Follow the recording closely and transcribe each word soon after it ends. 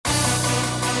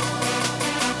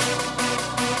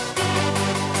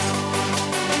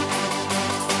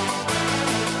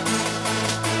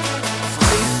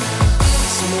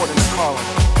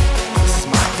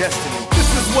destiny. This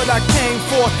is what I came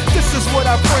for, this is what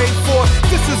I prayed for,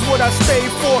 this is what I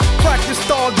stayed for, practiced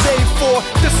all day for,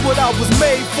 this what I was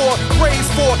made for,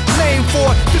 raised for, named for,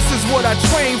 this is what I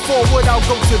trained for, what I'll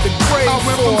go to the grave for. I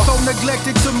went from so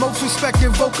neglected to most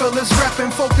respected vocalist,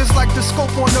 rapping, focused like the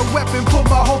scope on a weapon, put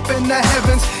my hope in the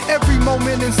heavens, every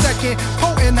moment and second,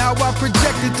 potent how I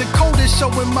projected, the code is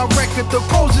showing my record, the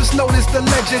pros just notice the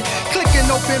legend, clicking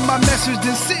open my message,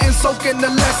 then sitting soaking the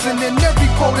lesson, and every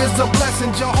quote is a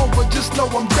blessing, Jehovah just know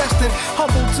I'm destined,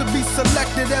 humble to be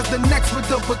selected as the next with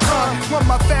the baton, run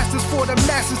my fastest for the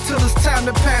masses till it's time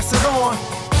to pass it on.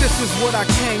 This is what I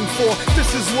came for,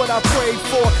 this is what I prayed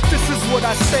for, this is what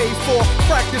I stayed for,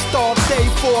 practiced all day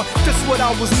for, this what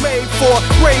I was made for,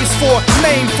 raised for,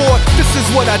 named for, this is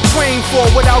what I trained for,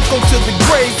 what I'll go to the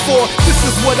grave for, this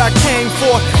is what I came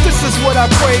for, this is what I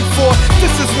prayed for,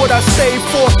 this is what I stayed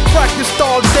for, practiced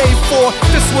all day for,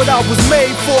 this what I was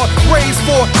made for, raised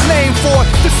for, named for,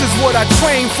 this is what I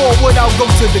trained for, what I'll go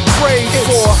to the grave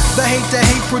for. The hate that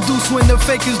hate produce when the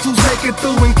fakers do make it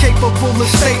through, incapable of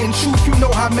stating truth, you know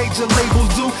how major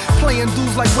labels do, playing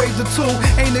dudes like Wave the Tool,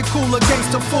 ain't it cool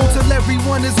against the fool till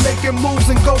everyone is making moves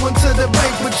and going to the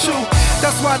bank with you.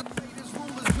 That's why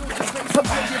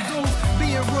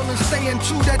being real and staying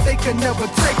true that they can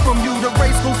never take from you. The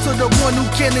race goes to the one who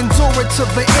can endure it to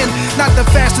the end, not the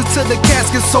fastest to the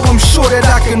casket, so I'm sure that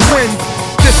I can win.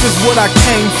 This is what I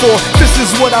came for, this is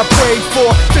what I prayed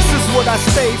for, this is what I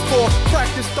stayed for,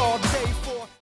 practiced all day.